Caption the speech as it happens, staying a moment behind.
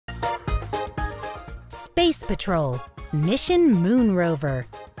Space Patrol, Mission Moon Rover.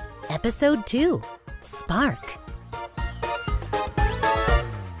 Episode 2, Spark.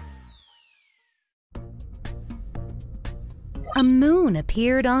 A moon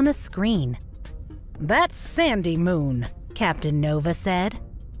appeared on a screen. "That's Sandy Moon," Captain Nova said.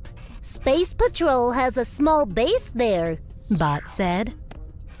 Space Patrol has a small base there, Bot said.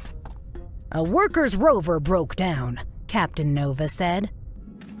 "A worker's rover broke down," Captain Nova said.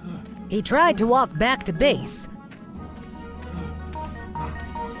 "He tried to walk back to base.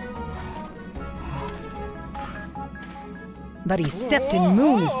 But he stepped in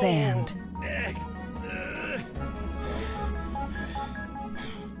moon sand."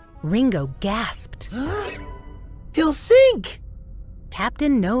 Ringo gasped. He'll sink!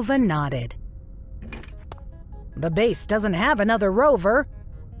 Captain Nova nodded. "The base doesn't have another rover.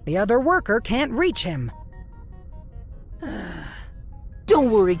 The other worker can't reach him." Don't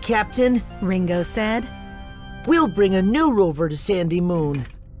worry, Captain. Ringo said. We'll bring a new rover to Sandy Moon.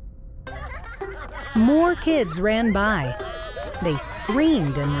 More kids ran by. They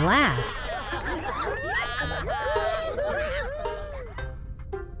screamed and laughed.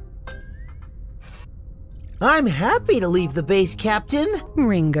 I'm happy to leave the base, Captain.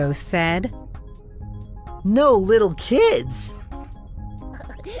 Ringo said. No little kids.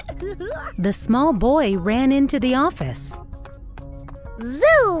 The small boy ran into the office.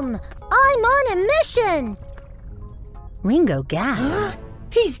 Zoom! I'm on a mission! Ringo gasped.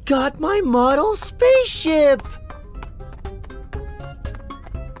 He's got my model spaceship!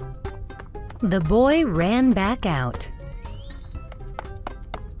 The boy ran back out.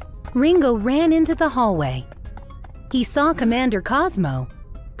 Ringo ran into the hallway. He saw Commander Cosmo.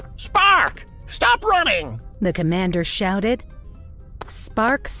 "Spark! Stop running!" The commander shouted.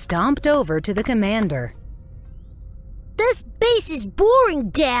 Spark stomped over to the commander. This base is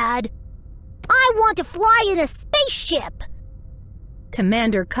boring, Dad. I want to fly in a spaceship.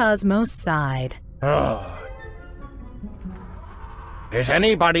 Commander Cosmo sighed. Is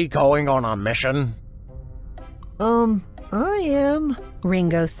anybody going on a mission? I am.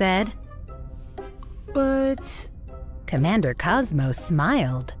 Ringo said. But... Commander Cosmo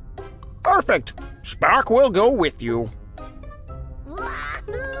smiled. Perfect! Spark will go with you.